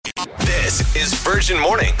This is Virgin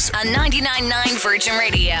Mornings on 99.9 Virgin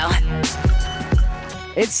Radio.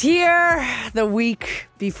 It's here, the week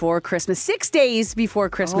before Christmas. 6 days before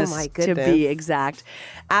Christmas, Oh my to goodness. be exact.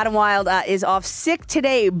 Adam Wilde is off sick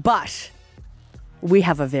today, but we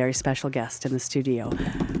have a very special guest in the studio.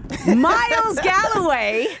 Miles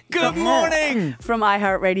Galloway. Good morning. From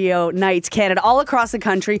iHeartRadio Nights Canada, all across the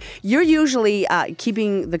country. You're usually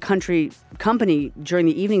keeping the country company during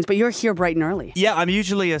the evenings, but you're here bright and early. Yeah, I'm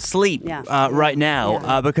usually asleep Yeah. right now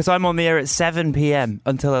Yeah. because I'm on the air at 7 p.m.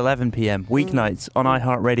 until 11 p.m. weeknights on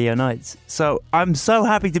iHeartRadio Nights. So I'm so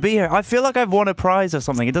happy to be here. I feel like I've won a prize or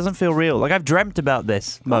something. It doesn't feel real. Like I've dreamt about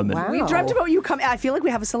this moment. wow. We dreamt about you coming. I feel like we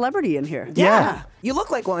have a celebrity in here. Yeah. You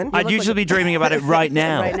look like one. I'd usually be dreaming about it right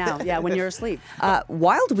now. Right now, yeah, when you're asleep.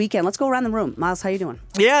 Wild weekend. Let's go around the room. Miles, how you doing?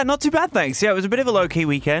 Yeah, not too bad, thanks. Yeah, it was a bit of a low-key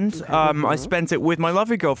weekend. I spent it with my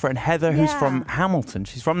lovely girlfriend, Heather, who's Yeah. from Hamilton.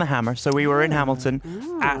 She's from the Hammer, so we were in Hamilton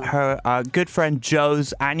at her good friend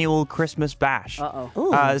Joe's annual Christmas bash.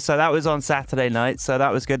 So that was on Saturday night, so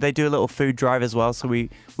that was good. They do a little food drive as well, so we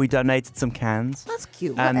donated some cans. That's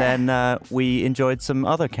cute. And then we enjoyed some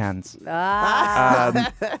other cans.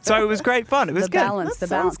 So it was great fun. It was The good. balance, the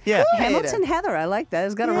balance. Yeah. Hamilton Heather, I like that.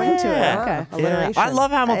 It's got a ring to it. Yeah. Okay. Alliteration. I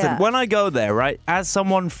love Hamilton. Yeah. When I go there, right, as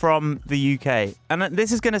someone from the UK, and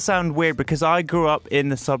this is going to sound weird because I grew up in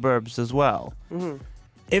the suburbs as well.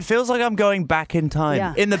 It feels like I'm going back in time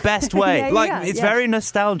Yeah. in the best way. Yeah, It's yeah. very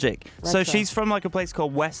nostalgic. So Retro. she's from like a place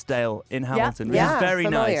called Westdale in Hamilton, which Yeah, is very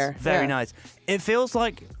familiar. nice. Very Yeah. nice. It feels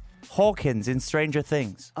like Hawkins in Stranger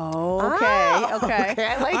Things. Oh, Ah, okay. okay,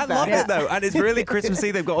 I like I that. love it though, and it's really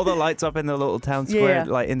Christmassy. They've got all the lights up in the little town square,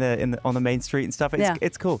 Yeah. like in the on the main street and stuff. Yeah.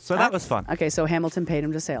 It's cool. So that was fun. Okay, so Hamilton paid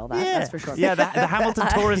him to say all that. Yeah, That's for sure. Yeah, the Hamilton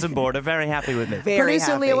Tourism Board are very happy with me. Very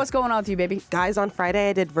Producer happy. Leah, what's going on with you, baby? Guys, on Friday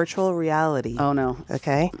I did virtual reality. Oh, no.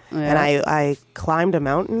 Okay. Yeah. And I climbed a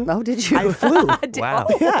mountain. Oh, did you? I flew. Wow.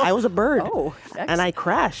 Yeah, I was a bird. Oh, and I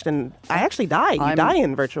crashed, and I actually died. You I'm- die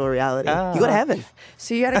in virtual reality. You go to heaven.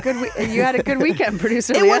 So you had a good you had a good weekend,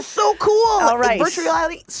 producer It Leah. was so cool. All right. Virtual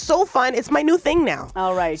reality, so fun. It's my new thing now.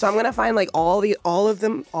 All right. So I'm gonna find like all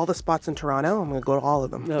the spots in Toronto. I'm gonna go to all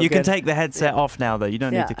of them. Oh, You can good. take the headset off now, though. You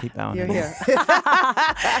don't Yeah. need to keep that on. You're anymore. here.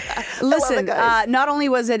 Listen, guys. not only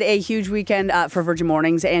was it a huge weekend for Virgin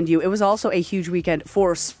Mornings and you, it was also a huge weekend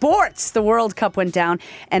for sports. The World Cup went down,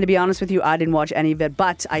 and to be honest with you, I didn't watch any of it,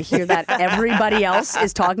 but I hear that everybody else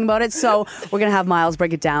is talking about it, so we're going to have Miles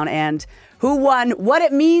break it down and who won, what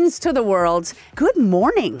it means to the world. Good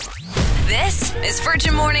morning. This is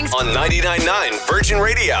Virgin Mornings on 99.9 Virgin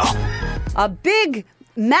Radio. A big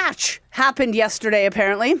match happened yesterday,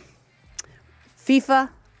 apparently. FIFA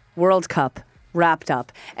World Cup wrapped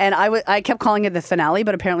up. And I kept calling it the finale,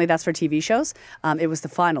 but apparently that's for TV shows. It was the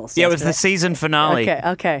finals. Yeah, it was the yesterday. season finale.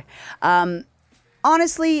 Okay.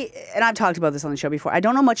 Honestly, and I've talked about this on the show before, I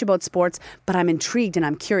don't know much about sports, but I'm intrigued and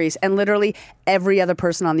I'm curious. And literally every other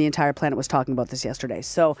person on the entire planet was talking about this yesterday.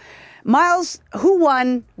 So, Miles, who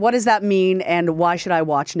won? What does that mean? And why should I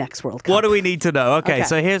watch next World Cup? What do we need to know? Okay, Okay.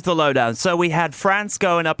 so here's the lowdown. So we had France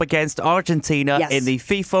going up against Argentina Yes. in the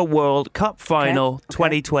FIFA World Cup final Okay.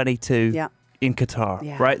 2022 Yeah. in Qatar,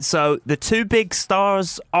 Yeah. right? So the two big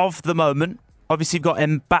stars of the moment, obviously you've got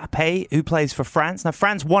Mbappe, who plays for France. Now,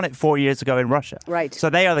 France won it 4 years ago in Russia. Right. So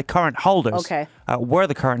they are the current holders. Okay. Were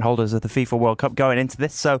the current holders of the FIFA World Cup going into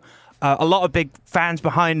this. So a lot of big fans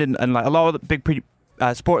behind and like a lot of the big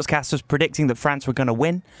sportscasters predicting that France were going to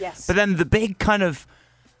win. Yes. But then the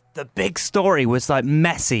big story was like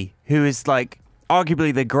Messi, who is like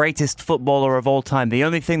arguably the greatest footballer of all time. The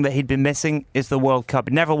only thing that he'd been missing is the World Cup.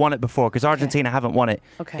 He never won it before because Argentina haven't won it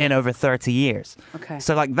Okay. in over 30 years. Okay.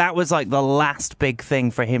 So like that was like the last big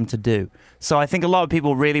thing for him to do. So I think a lot of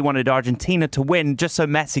people really wanted Argentina to win just so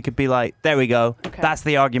Messi could be like, there we go. Okay. That's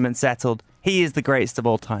the argument settled. He is the greatest of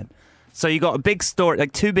all time. So you got a big story,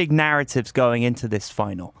 like two big narratives going into this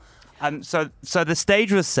final. So the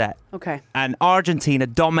stage was set. Okay. And Argentina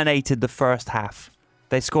dominated the first half.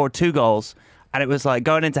 They scored 2 goals. And it was like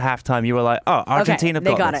going into halftime, you were like, oh, Argentina okay.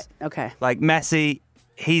 They got this. it. Okay. Like Messi,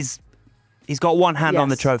 he's got one hand on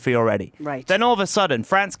the Yes. trophy already. Right. Then all of a sudden,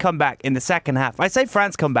 France come back in the second half. I say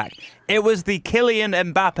France come back. It was the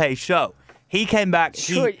Kylian Mbappe show. He came back.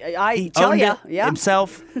 Sure, he I tell owned ya, it yeah.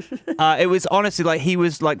 himself. It was honestly like he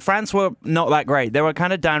was like France were not that great. They were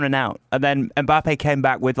kind of down and out. And then Mbappe came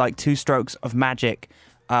back with like 2 strokes of magic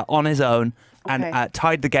on his own and Okay.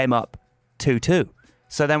 tied the game up 2-2.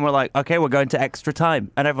 So then we're like, okay, we're going to extra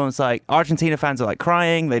time. And everyone's like, Argentina fans are like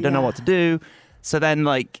crying. They don't know Yeah. what to do. So then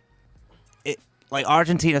like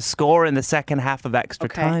Argentina score in the second half of extra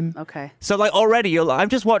Okay. time. Okay. So like already I'm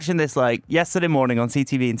just watching this like yesterday morning on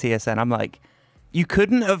CTV and TSN. I'm like, you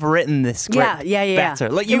couldn't have written this script better.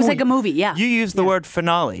 Like it was like a movie, yeah. You used the word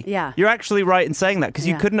finale. Yeah. You're actually right in saying that because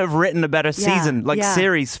you couldn't have written a better season,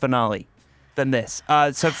 series finale than this.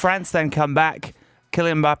 So France then come back.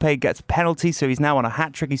 Kylian Mbappe gets a penalty, so he's now on a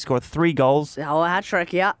hat-trick. He scored 3 goals. Oh, a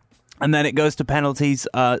hat-trick, yeah. And then it goes to penalties.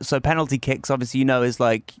 So penalty kicks, obviously, is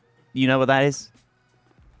like, you know what that is?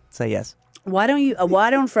 Say yes. Why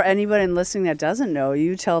don't for anybody listening that doesn't know,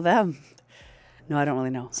 you tell them? No, I don't really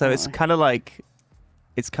know. So it's kind of like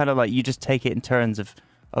you just take it in turns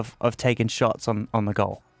of taking shots on the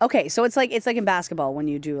goal. Okay, so it's like in basketball when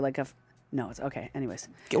you do like a. No, it's okay. Anyways,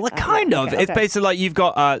 well, kind of. Okay. It's basically like you've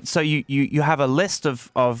got so you have a list of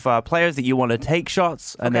players that you want to take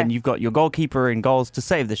shots, and then you've got your goalkeeper in goals to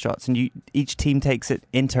save the shots, and each team takes it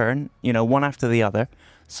in turn, one after the other.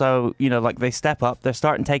 So like they step up, they're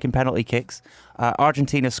starting taking penalty kicks.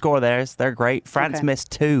 Argentina score theirs, they're great. France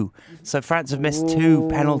missed 2, so France have missed 2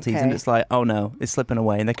 penalties, and it's like, oh no, it's slipping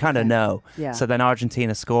away, and they kind of know. Yeah. So then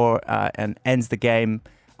Argentina score and ends the game.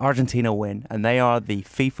 Argentina win, and they are the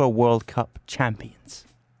FIFA World Cup champions.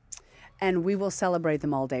 And we will celebrate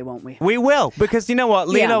them all day, won't we? We will, because you know what?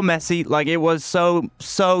 Lionel Messi, it was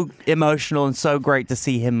so emotional and so great to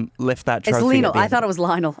see him lift that trophy. It's Lionel. I thought it was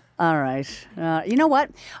Lionel. All right. You know what?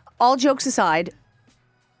 All jokes aside,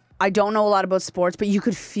 I don't know a lot about sports, but you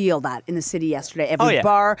could feel that in the city yesterday. Every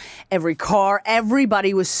bar, every car,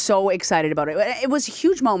 everybody was so excited about it. It was a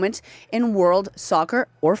huge moment in world soccer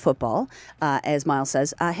or football, as Miles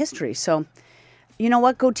says, history. So, you know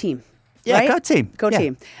what? Go team. Yeah, right? go team. Go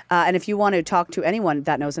team. And if you want to talk to anyone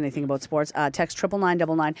that knows anything about sports, text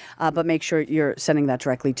 99999, but make sure you're sending that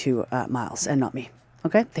directly to Miles and not me.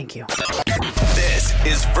 Okay? Thank you. This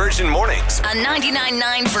is Virgin Mornings on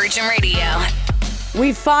 99.9 Virgin Radio.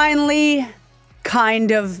 We finally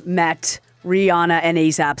kind of met Rihanna and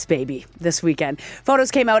ASAP's baby this weekend.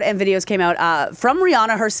 Photos came out and videos came out from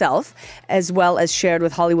Rihanna herself, as well as shared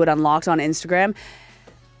with Hollywood Unlocked on Instagram.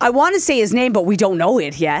 I want to say his name, but we don't know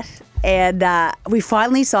it yet. And we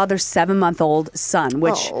finally saw their 7-month-old son,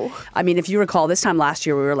 which, I mean, if you recall, this time last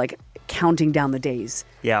year, we were like counting down the days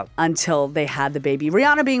until they had the baby.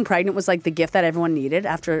 Rihanna being pregnant was like the gift that everyone needed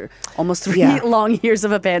after almost 3 long years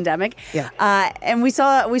of a pandemic. Yeah. And we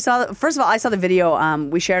saw, first of all, I saw the video.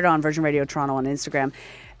 We shared it on Virgin Radio Toronto on Instagram.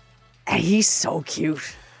 And he's so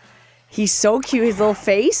cute. He's so cute. His little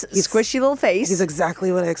face, squishy little face. He's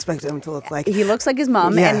exactly what I expected him to look like. He looks like his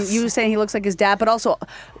mom. Yes. And you were saying he looks like his dad. But also,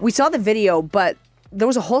 we saw the video, but there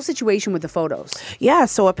was a whole situation with the photos. Yeah,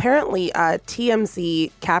 so apparently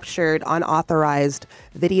TMZ captured unauthorized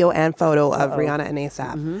video and photo of Rihanna and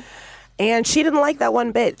ASAP. Mm-hmm. And she didn't like that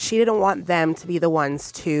one bit. She didn't want them to be the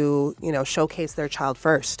ones to, showcase their child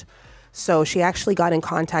first. So she actually got in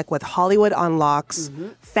contact with Hollywood Unlocked's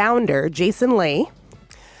founder, Jason Lay,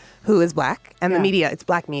 who is black, and the media, it's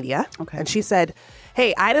black media. Okay. And she said,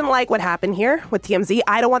 hey, I didn't like what happened here with TMZ.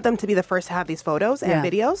 I don't want them to be the first to have these photos and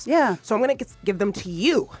videos. Yeah. So I'm going to give them to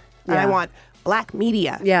you. And I want black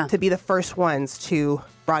media to be the first ones to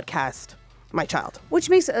broadcast my child.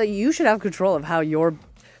 Which makes, you should have control of how your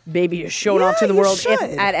baby is shown off to the world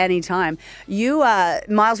if at any time. You,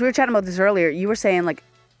 Miles, we were chatting about this earlier. You were saying,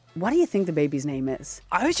 what do you think the baby's name is?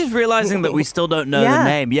 I was just realizing that we still don't know the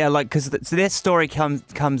name. Yeah, because this story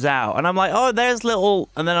comes out, and I'm like, oh, there's little,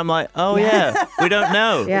 and then I'm like, oh yeah, we don't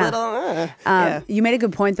know. You made a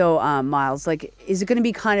good point though, Miles. Is it going to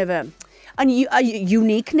be kind of a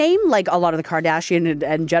unique name like a lot of the Kardashian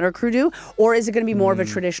and Jenner crew do, or is it going to be more of a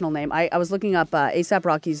traditional name? I was looking up A$AP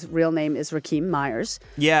Rocky's real name is Rakim Myers.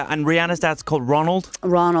 Yeah, and Rihanna's dad's called Ronald.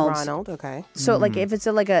 Ronald, okay. So if it's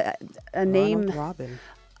a name, Robin.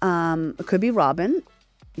 It could be Robin.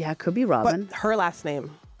 Yeah, it could be Robin. But her last name.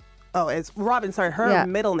 Oh, it's Robin. Sorry, her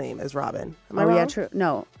middle name is Robin. Am I wrong? Yeah, true.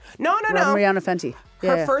 No. No. Rihanna Fenty.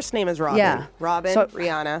 Her first name is Robin. Yeah. Robin,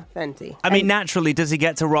 Rihanna, Fenty. I mean, naturally, does he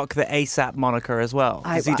get to rock the ASAP moniker as well?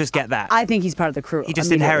 Does he just get that? I think he's part of the crew. He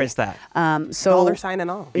just inherits that. Dollar sign and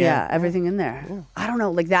all. Yeah, everything in there. Yeah. I don't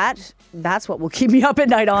know. That's what will keep me up at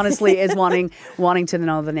night, honestly, is wanting to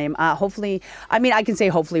know the name. Hopefully, I can say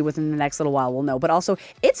hopefully within the next little while we'll know. But also,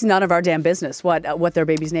 it's none of our damn business what their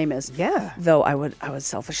baby's name is. Yeah. Though I would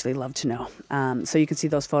selfishly love to know. So you can see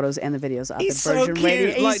those photos and the videos up He's at Virgin so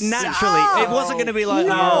cute. Radio. Naturally, it wasn't going to be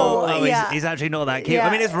like, he's actually not that cute. I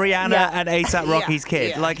mean, it's Rihanna and A$AP Rocky's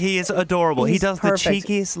kid. He is adorable. He does the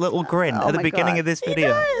cheekiest little grin at the beginning of this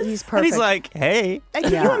video. He's perfect. And he's like, hey. And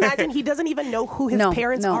can you imagine? He doesn't even know who his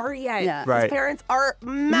parents are yet. Yeah. Right. His parents are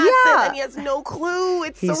massive and he has no clue.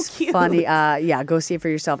 It's He's so cute. funny. Go see it for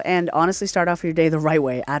yourself. And honestly, start off your day the right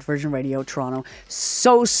way at Virgin Radio Toronto.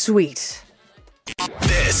 So sweet.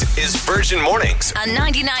 This is Virgin Mornings. On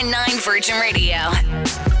 99.9 Virgin Radio.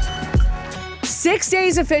 6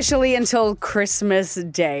 days officially until Christmas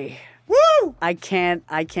Day. Woo! I can't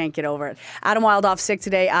get over it. Adam Wilde off sick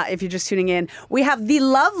today. If you're just tuning in, we have the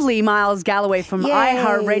lovely Miles Galloway from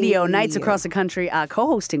iHeartRadio, Nights Across the Country,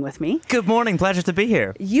 co-hosting with me. Good morning. Pleasure to be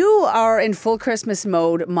here. You are in full Christmas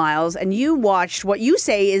mode, Miles, and you watched what you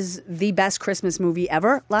say is the best Christmas movie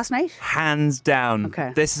ever last night? Hands down.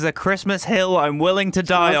 Okay. This is a Christmas hill I'm willing to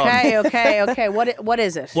die on. Okay. What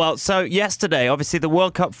is it? Well, so yesterday, obviously, the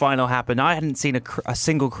World Cup final happened. I hadn't seen a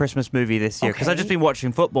single Christmas movie this year because I've just been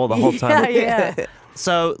watching football the whole time. Yeah.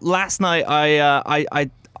 So last night,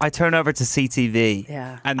 I turned over to CTV.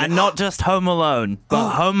 Yeah. And not just Home Alone,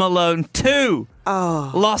 but Home Alone 2.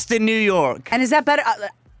 Oh. Lost in New York. And is that better?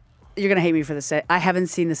 You're going to hate me for this. I haven't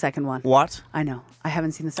seen the second one. What? I know. I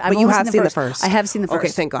haven't seen the second. But you have seen the first. I have seen the first. Okay,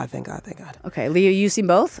 thank God. Okay, Leo, you seen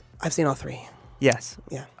both? I've seen all three. Yes.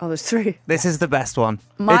 Yeah. Oh, there's three. This is the best one.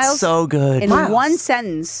 Miles, it's so good. In one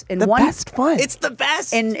sentence, The best one. It's the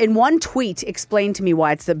best. in one tweet, explain to me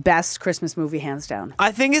why it's the best Christmas movie, hands down.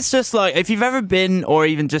 I think it's just like, if you've ever been or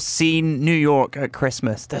even just seen New York at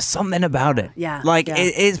Christmas, there's something about it. Yeah, Like, yeah.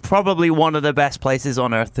 it is probably one of the best places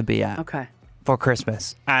on earth to be at. Okay. For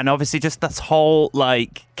Christmas. And obviously just this whole,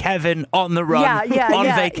 like, Kevin on the run, on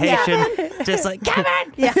vacation, just like,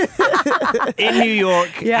 Kevin! In New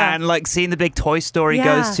York, and, like, seeing the big Toy Story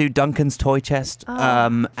goes to Duncan's Toy Chest,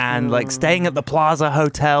 and, like, staying at the Plaza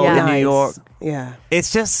Hotel in New York. Yeah.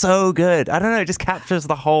 It's just so good. I don't know, it just captures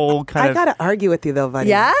the whole kind I gotta argue with you though, buddy.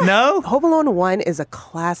 Yeah? No? Home Alone 1 is a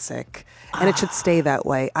classic, and it should stay that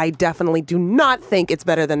way. I definitely do not think it's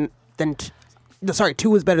better than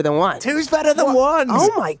 2 is better than 1. 2's better than 1.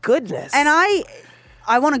 Oh my goodness. And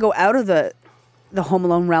I want to go out of the Home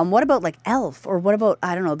Alone realm. What about like Elf, or what about,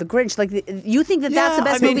 I don't know, The Grinch? Like, you think that's the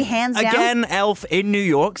best movie, hands down? Again, Elf in New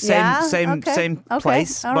York, same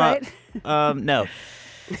place, all but right. no.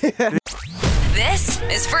 This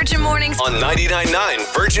is Virgin Mornings. On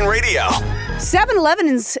 99.9 Virgin Radio.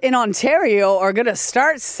 7-Elevens in Ontario are going to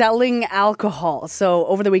start selling alcohol. So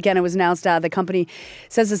over the weekend, it was announced the company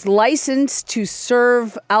says it's licensed to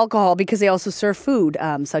serve alcohol because they also serve food,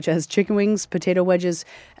 such as chicken wings, potato wedges,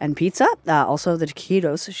 and pizza. Also the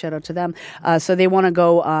taquitos, shout out to them. So they want to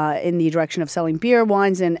go in the direction of selling beer,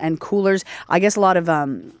 wines, and coolers. I guess a lot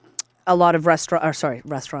of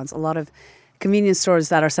restaurants, a lot of convenience stores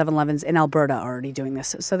that are 7-Elevens in Alberta are already doing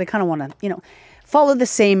this. So they kind of want to, follow the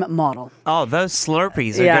same model. Oh, those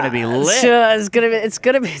Slurpees are going to be lit. Sure, it's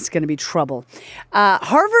gonna be trouble.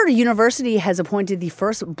 Harvard University has appointed the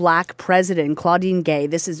first Black president, Claudine Gay.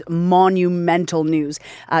 This is monumental news.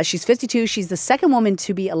 She's 52. She's the second woman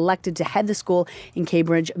to be elected to head the school in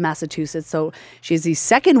Cambridge, Massachusetts. So she's the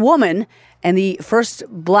second woman and the first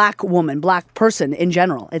black person in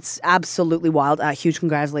general. It's absolutely wild. Huge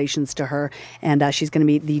congratulations to her. And she's going to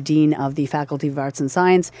be the Dean of the Faculty of Arts and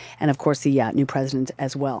Science, and of course the new president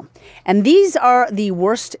as well. And these are the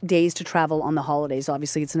worst days to travel on the holidays.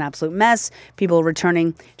 Obviously, it's an absolute mess. People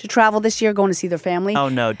returning to travel this year, going to see their family. Oh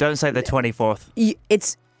no, don't say the 24th.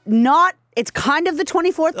 It's kind of the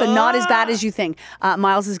 24th, but not as bad as you think.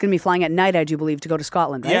 Miles is going to be flying at night, I do believe, to go to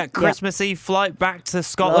Scotland, right? Yeah, Christmas Eve flight back to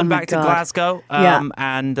Scotland, back to Glasgow.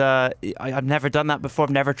 And I've never done that before.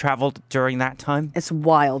 I've never traveled during that time. It's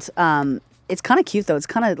wild. It's kind of cute, though. It's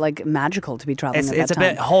kind of like magical to be traveling at that time. It's a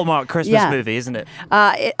bit Hallmark Christmas movie, isn't it?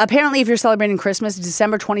 Apparently, if you're celebrating Christmas,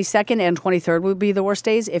 December 22nd and 23rd would be the worst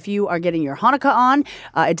days. If you are getting your Hanukkah on,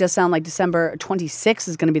 it does sound like December 26th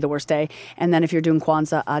is going to be the worst day. And then if you're doing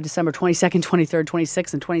Kwanzaa, December 22nd, 23rd,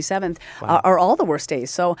 26th, and 27th are all the worst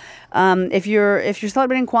days. So if you're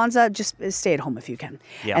celebrating Kwanzaa, just stay at home if you can.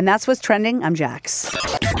 Yep. And that's what's trending. I'm Jax.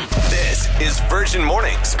 This is Virgin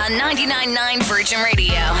Mornings. On 99.9 Virgin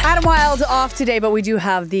Radio. Adam Wilde off today, but we do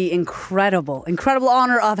have the incredible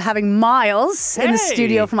honor of having Miles in the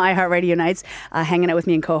studio from iHeartRadio Nights, hanging out with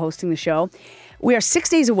me and co-hosting the show. We are 6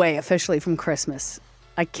 days away officially from Christmas.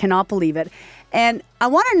 I cannot believe it. And I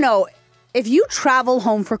want to know, if you travel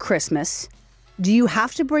home for Christmas, do you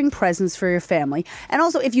have to bring presents for your family? And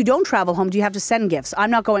also, if you don't travel home, do you have to send gifts? I'm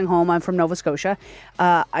not going home. I'm from Nova Scotia.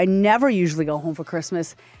 I never usually go home for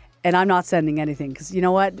Christmas. And I'm not sending anything because, you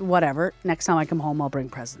know what? Whatever. Next time I come home, I'll bring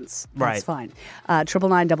presents. That's Right. fine.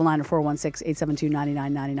 999 or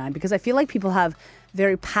 416-872-9999, because I feel like people have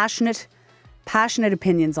very passionate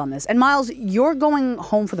opinions on this. And Miles, you're going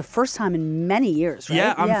home for the first time in many years, right?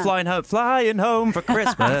 Yeah, I'm flying home for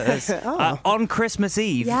Christmas on Christmas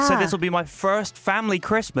Eve. Yeah. So this will be my first family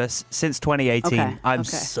Christmas since 2018. Okay, I'm okay.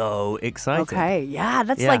 so excited. Okay, yeah,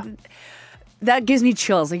 that's Yeah. like... that gives me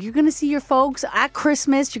chills. Like, you're going to see your folks at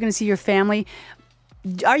Christmas. You're going to see your family.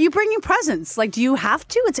 Are you bringing presents? Like, do you have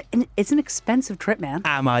to? It's an expensive trip, man.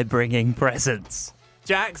 Am I bringing presents?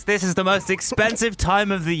 Jax, this is the most expensive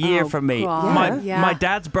time of the year for me. God. My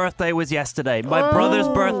dad's birthday was yesterday. My brother's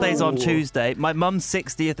birthday's on Tuesday. My mum's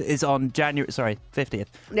 60th is on January... Sorry, 50th.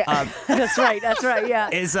 Yeah. That's right, yeah.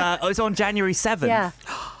 It's on January 7th. Yeah.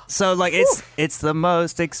 So, like, it's the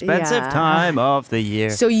most expensive time of the year.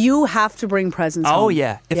 So you have to bring presents home. Oh,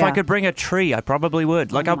 yeah. If I could bring a tree, I probably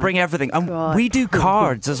would. Like, I'll bring everything. We do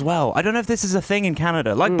cards as well. I don't know if this is a thing in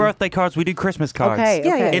Canada. Like birthday cards, we do Christmas cards.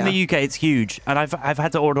 Okay. In the UK, it's huge. And I've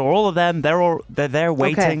had to order all of them. They're there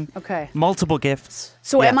waiting. Okay. Multiple gifts.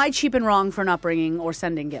 So am I cheap and wrong for not bringing or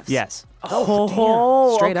sending gifts? Yes.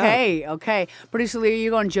 Oh, Straight up. Okay. Producer Leah,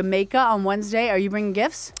 you're going to Jamaica on Wednesday. Are you bringing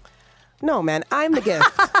gifts? No, man, I'm the gift.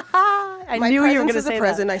 I knew you were going to say a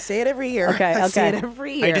present. I say it every year. I say it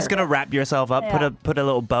every year. Are you just going to wrap yourself up, put a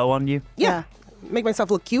little bow on you? Yeah. Make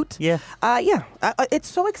myself look cute. Yeah. It's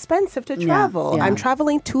so expensive to travel. Yeah. I'm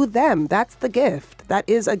traveling to them. That's the gift. That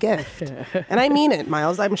is a gift. And I mean it,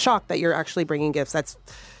 Miles. I'm shocked that you're actually bringing gifts. That's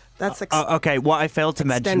okay, what I failed to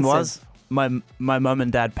mention was extensive. my mum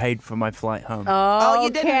and dad paid for my flight home. Oh,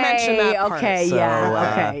 you didn't mention that part. Okay, So,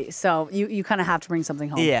 okay. So you kind of have to bring something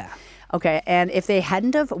home. Yeah. Okay, and if they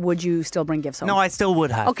hadn't have, would you still bring gifts home? No, I still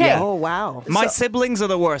would have. Okay. Yeah. Oh, wow. My siblings are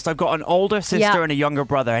the worst. I've got an older sister and a younger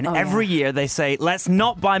brother, and every year they say, let's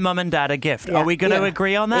not buy mum and dad a gift. Yeah. Are we going to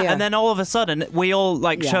agree on that? Yeah. And then all of a sudden, we all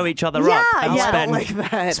show each other Yeah, up and yeah. spend, Like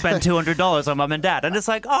that. spend $200 on mum and dad. And it's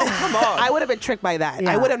like, oh, come on. I would have been tricked by that.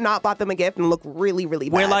 Yeah. I would have not bought them a gift and looked really, really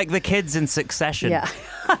bad. We're like the kids in Succession. Yeah.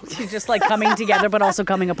 You're just like coming together, but also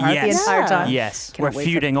coming apart the entire time. Yes. Cannot We're wait for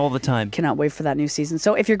feuding all the time. Cannot wait for that new season.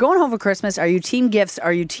 So if you're going home for Christmas, are you team gifts?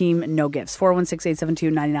 Are you team no gifts?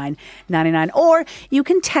 416-872-9999. Or you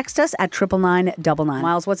can text us at 99999.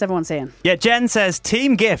 Miles, what's everyone saying? Yeah, Jen says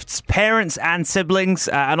team gifts, parents and siblings,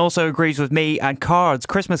 and also agrees with me. And cards,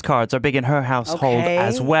 Christmas cards are big in her household Okay.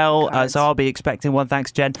 as well. Cards. So I'll be expecting one.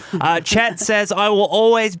 Thanks, Jen. Chet says I will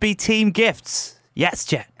always be team gifts. Yes,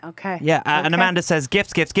 Chet. Okay. Yeah, and Okay. Amanda says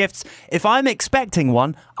gifts. If I'm expecting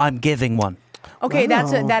one, I'm giving one. Okay,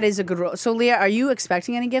 that is a good rule. So Leah, are you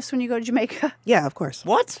expecting any gifts when you go to Jamaica? Yeah, of course.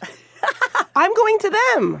 What? I'm going to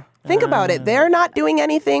them. Think about it. They're not doing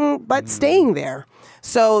anything but staying there.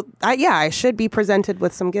 So, I should be presented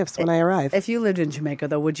with some gifts when I arrive. If you lived in Jamaica,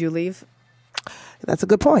 though, would you leave? That's a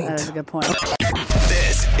good point. That is a good point.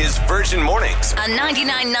 This is Virgin Mornings. On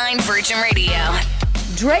 99.9 Virgin Radio.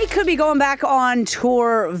 Drake could be going back on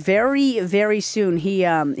tour very, very soon.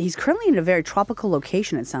 He's currently in a very tropical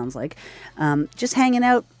location, it sounds like. Just hanging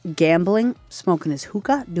out, gambling, smoking his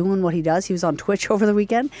hookah, doing what he does. He was on Twitch over the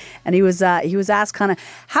weekend, and he was asked kind of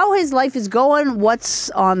how his life is going,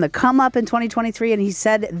 what's on the come up in 2023, and he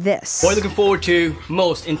said this. What are you looking forward to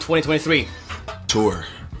most in 2023? Tour.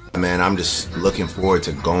 Man, I'm just looking forward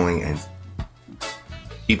to going, and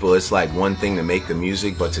people, it's like one thing to make the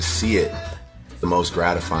music, but to see it, the most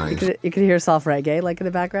gratifying. You could hear soft reggae like in the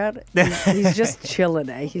background. He's just chilling,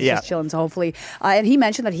 eh? He's just chilling. So hopefully, and he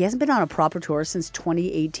mentioned that he hasn't been on a proper tour since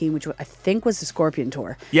 2018, which I think was the Scorpion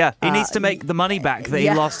tour. Yeah, he needs to make the money back that he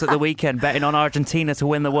lost at the weekend betting on Argentina to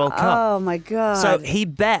win the World Cup. Oh my God. So he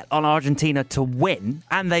bet on Argentina to win,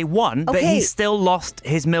 and they won, but Okay. he still lost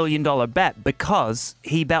his $1 million bet because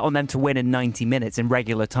he bet on them to win in 90 minutes in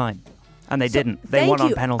regular time. And they didn't. They won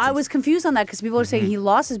on penalties. I was confused on that because people were saying he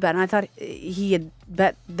lost his bet, and I thought he had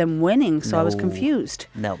bet them winning, so I was confused.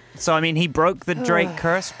 No. So, I mean, he broke the Drake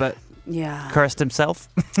curse, but Yeah. cursed himself.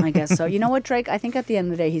 I guess so. You know what, Drake? I think at the end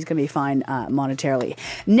of the day, he's going to be fine monetarily.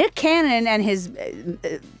 Nick Cannon and his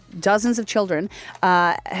dozens of children,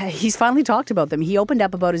 he's finally talked about them. He opened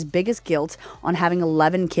up about his biggest guilt on having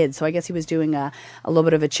 11 kids. So I guess he was doing a little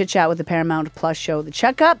bit of a chit-chat with the Paramount Plus show, The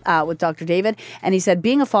Checkup, with Dr. David. And he said,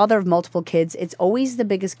 being a father of multiple kids, it's always the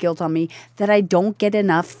biggest guilt on me that I don't get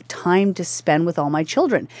enough time to spend with all my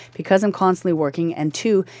children because I'm constantly working, and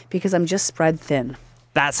 2, because I'm just spread thin.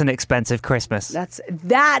 That's an expensive Christmas.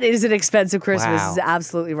 That is an expensive Christmas. Wow. Is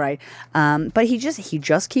absolutely right. But he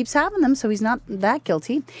just keeps having them, so he's not that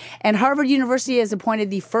guilty. And Harvard University has appointed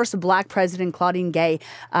the first Black president, Claudine Gay.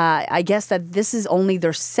 I guess that this is only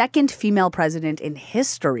their second female president in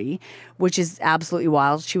history, which is absolutely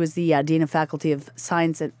wild. She was the Dean of Faculty of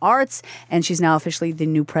Science and Arts, and she's now officially the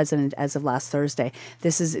new president as of last Thursday.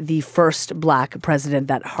 This is the first Black president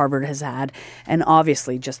that Harvard has had, and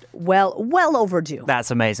obviously just well overdue.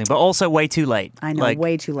 That's amazing, but also way too late. I know,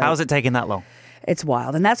 way too late. How's it taking that long? It's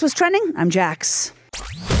wild. And that's what's trending. I'm Jax.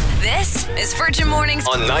 This is Virgin Mornings.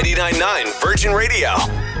 On 99.9 Virgin Radio.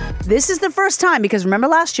 This is the first time, because remember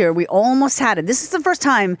last year we almost had it. This is the first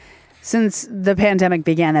time since the pandemic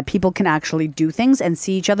began that people can actually do things and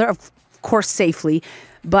see each other, of course, safely.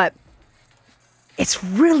 But it's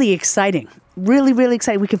really exciting. Really, really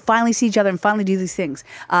exciting. We can finally see each other and finally do these things.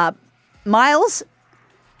 Miles,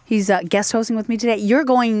 he's guest hosting with me today. You're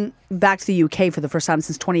going back to the UK for the first time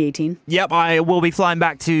since 2018. Yep, I will be flying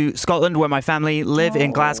back to Scotland where my family live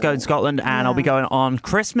in Glasgow in Scotland, and I'll be going on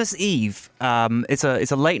Christmas Eve. It's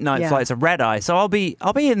a late night flight. It's a red eye, so I'll be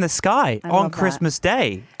in the sky on Christmas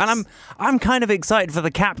Day, and I'm kind of excited for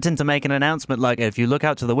the captain to make an announcement like, if you look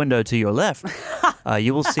out to the window to your left,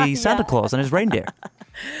 you will see Santa Claus and his reindeer.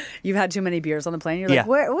 You've had too many beers on the plane. You're like,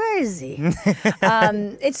 where is he?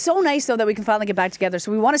 It's so nice, though, that we can finally get back together. So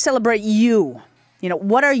we want to celebrate you. You know,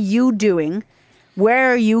 what are you doing?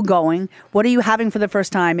 Where are you going? What are you having for the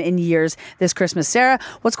first time in years this Christmas? Sarah,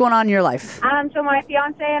 what's going on in your life? So my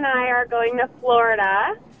fiance and I are going to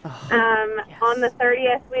Florida. On the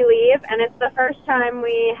 30th we leave, and it's the first time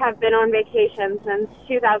we have been on vacation since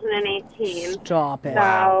 2018. Stop it.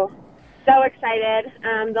 So excited.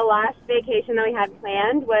 The last vacation that we had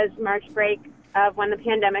planned was March break of when the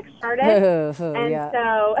pandemic started.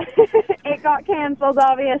 So it got canceled,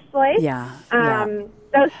 obviously.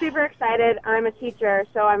 So super excited. I'm a teacher,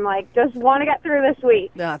 so I'm like, just want to get through this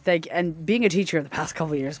week. And being a teacher the past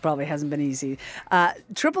couple of years probably hasn't been easy.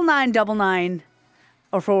 999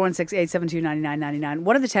 or 416-872-9999.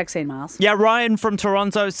 What are the texts saying, Miles? Yeah, Ryan from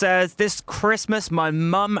Toronto says, this Christmas, my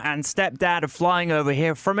mum and stepdad are flying over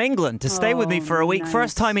here from England to stay with me for a week. Nice.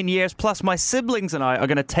 First time in years. Plus, my siblings and I are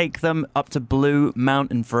going to take them up to Blue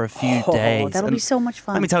Mountain for a few days. That'll be so much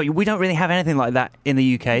fun. Let me tell you, we don't really have anything like that in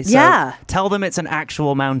the UK. So tell them it's an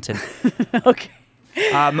actual mountain. Okay.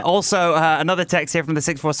 Also, another text here from the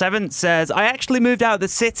 647 says, I actually moved out of the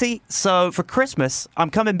city, so for Christmas, I'm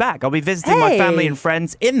coming back. I'll be visiting my family and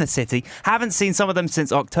friends in the city. Haven't seen some of them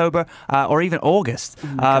since October or even August.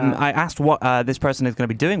 I asked what this person is going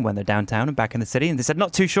to be doing when they're downtown and back in the city, and they said,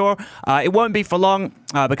 not too sure. It won't be for long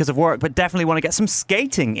because of work, but definitely want to get some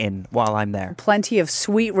skating in while I'm there. Plenty of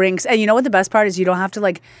sweet rinks. And you know what the best part is? You don't have to,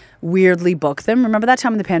 like, weirdly book them. Remember that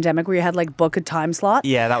time in the pandemic where you had, like, book a time slot?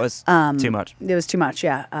 Yeah, that was too much. It was too much,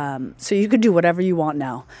 yeah. So you could do whatever you want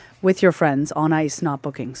now with your friends on ice, not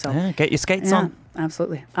booking. So get your skates on.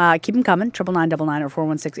 Absolutely. Keep them coming. 999 or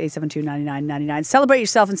 416-872-9999. Celebrate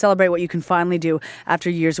yourself and celebrate what you can finally do after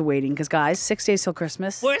years of waiting. Because, guys, 6 days till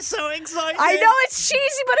Christmas. We're so excited. I know it's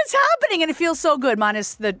cheesy, but it's happening. And it feels so good,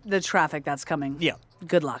 minus the traffic that's coming. Yeah.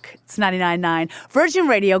 Good luck. It's 99.9 Virgin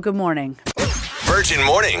Radio. Good morning. Virgin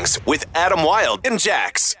Mornings with Adam Wilde and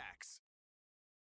Jax.